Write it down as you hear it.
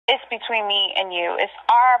between me and you. It's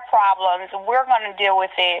our problems. We're going to deal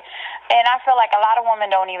with it. And I feel like a lot of women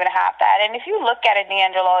don't even have that. And if you look at it,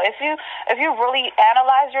 D'Angelo, if you really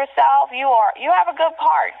analyze yourself, you have a good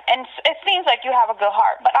heart. And it seems like you have a good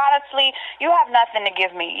heart. But honestly, you have nothing to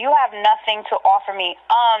give me. You have nothing to offer me,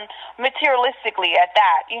 materialistically at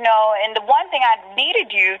that, you know. And the one thing I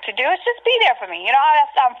needed you to do is just be there for me. You know,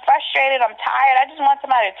 I'm frustrated. I'm tired. I just want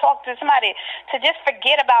somebody to talk to, somebody to just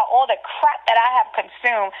forget about all the crap that I have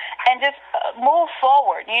consumed and just move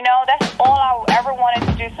forward. You know, that's all I ever wanted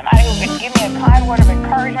to do. Somebody who could give me a kind word of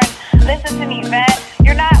encouragement, listen to me vent.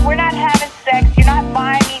 We're not having sex. You're not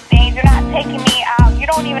buying me things. You're not taking me out. You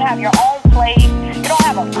don't even have your own place. You don't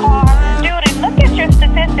have a car. Dude, look at your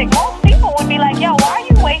statistic. Most people would be like, yo, why are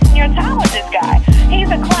you wasting your time with this guy? He's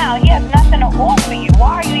a clown. He has nothing to offer you.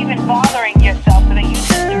 Why are you even bothering yourself so that you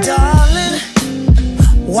deserve? Darling,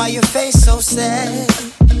 why your face so sad?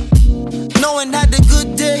 Knowing that the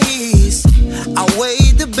good days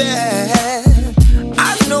outweigh the bad.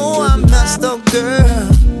 I know I messed up, girl.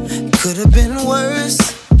 Could have been worse.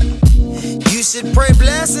 You should pray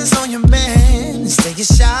blessings on your man instead of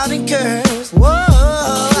shouting curse. Whoa,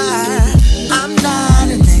 I'm not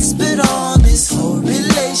an expert on this whole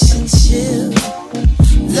relationship.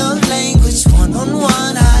 Love language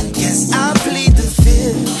one-on-one, I guess I plead the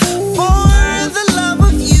fifth. For the love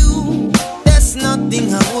of you, that's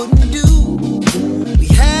nothing I wouldn't do. We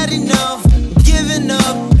had enough, giving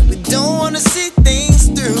up, we don't wanna see things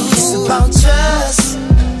through. It's about trust,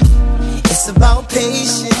 it's about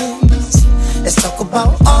patience. Let's talk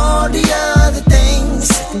about all the other things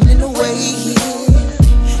sitting in the way here.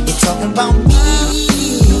 You're talking about me,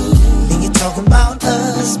 then you're talking about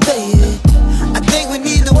us, baby. I think we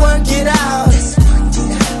need to work it out.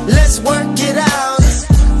 Let's work it out.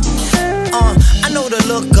 I know the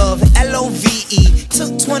look of L-O-V-E.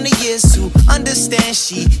 Took 20 years to understand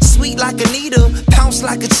she sweet like Anita, pounce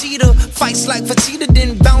like a cheetah, fights like Vegeta,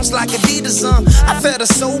 then bounce like Adidas. I fed her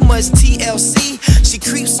so much TLC. She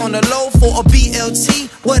creeps on the low for a BLT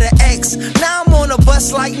with an X. Now I'm on a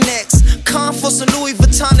bus like next. Con for some Louis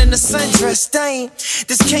Vuitton in the sundress. Dang,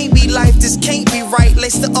 this can't be life, this can't be right.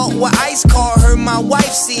 Laced her up with ice, called her my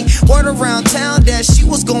wife. See, word around town that she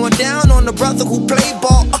was going down on the brother who played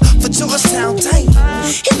ball for Georgetown. Dang,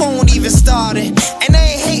 he won't even start it. And I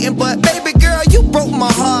ain't hating, but baby girl, you broke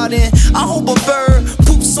my heart. And I hope a bird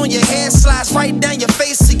poops on your head, slides right down your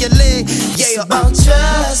face to your leg. Yeah, it's about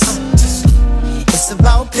trust, it's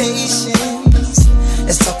about patience.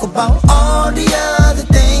 Let's talk about all the other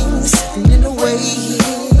things sitting in the way here.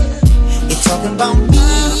 You're talking about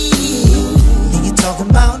me, and you're talking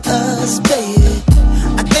about us, baby.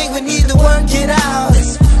 I think we need to work it out.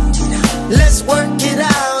 Let's work it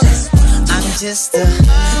out. I'm just a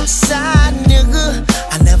side nigga.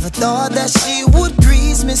 I never thought that she would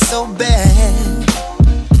grease me so bad.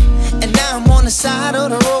 And now I'm on the side of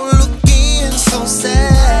the road looking